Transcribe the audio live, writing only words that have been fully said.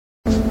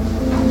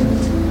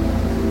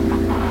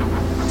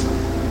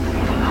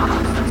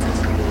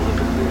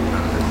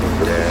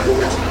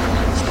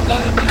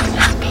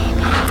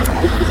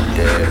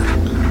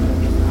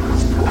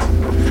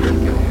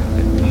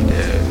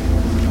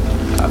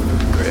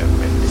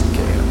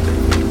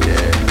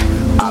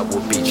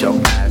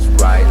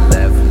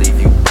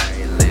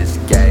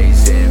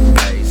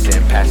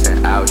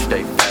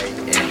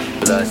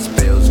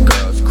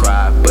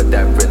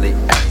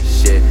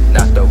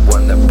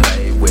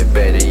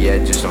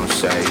don't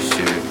say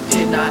shit.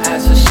 Did not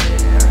ask for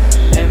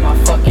shit in my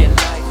fucking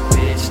life,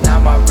 bitch. Now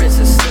my wrist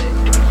is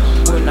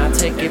slick. Will not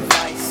take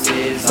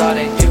advices. All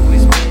they do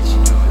is bitch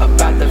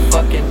about the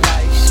fucking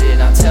life shit.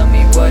 Now tell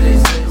me what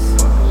is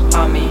this?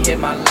 Homie hit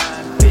my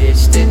line,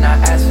 bitch. Did not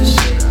ask for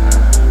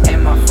shit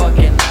in my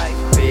fucking life,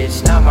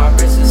 bitch. Now my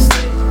wrist is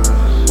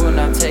slick. Will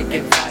not take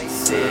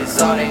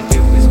advices. All they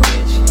do is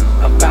bitch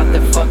about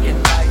the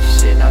fucking life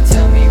shit. Now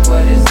tell me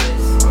what is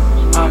this?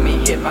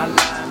 Homie hit my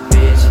line.